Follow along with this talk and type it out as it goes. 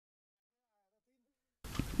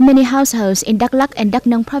Many households in Đắk Lắk and Đắk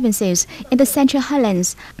Nông provinces in the Central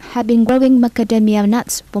Highlands have been growing macadamia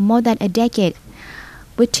nuts for more than a decade.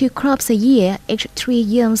 With 2 crops a year, each tree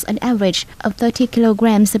yields an average of 30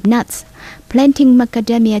 kilograms of nuts. Planting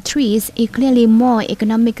macadamia trees is clearly more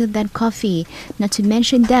economical than coffee, not to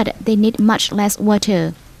mention that they need much less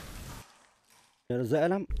water.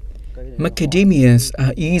 Macadamias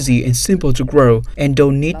are easy and simple to grow and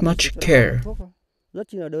don't need much care.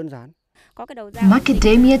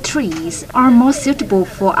 Macadamia trees are more suitable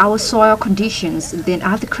for our soil conditions than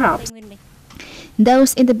other crops.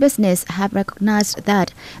 Those in the business have recognized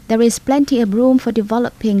that there is plenty of room for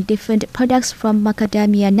developing different products from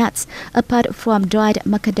macadamia nuts apart from dried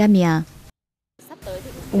macadamia.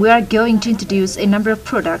 We are going to introduce a number of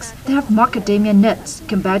products that have macadamia nuts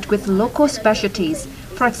combined with local specialties,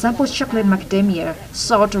 for example chocolate macadamia,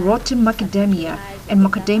 salt rotten macadamia, and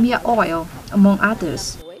macadamia oil, among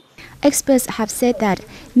others. Experts have said that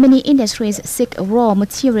many industries seek raw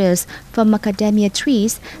materials from macadamia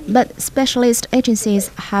trees, but specialist agencies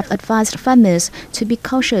have advised farmers to be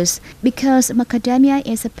cautious because macadamia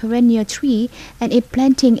is a perennial tree and if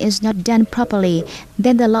planting is not done properly,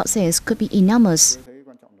 then the losses could be enormous.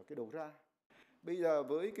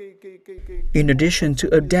 In addition to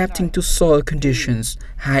adapting to soil conditions,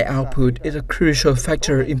 high output is a crucial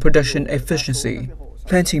factor in production efficiency.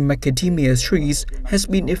 Planting macadamia trees has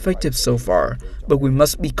been effective so far, but we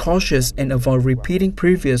must be cautious and avoid repeating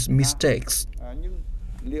previous mistakes.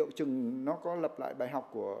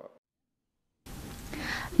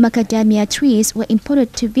 Macadamia trees were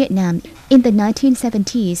imported to Vietnam in the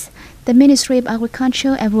 1970s. The Ministry of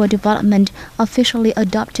Agriculture and Rural Development officially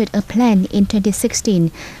adopted a plan in 2016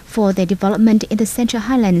 for their development in the Central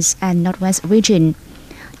Highlands and Northwest region.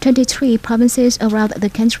 23 provinces around the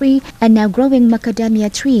country are now growing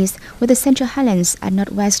macadamia trees, with the Central Highlands and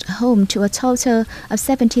Northwest home to a total of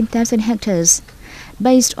 17,000 hectares.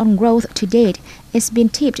 Based on growth to date, it's been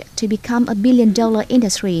tipped to become a billion-dollar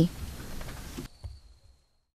industry.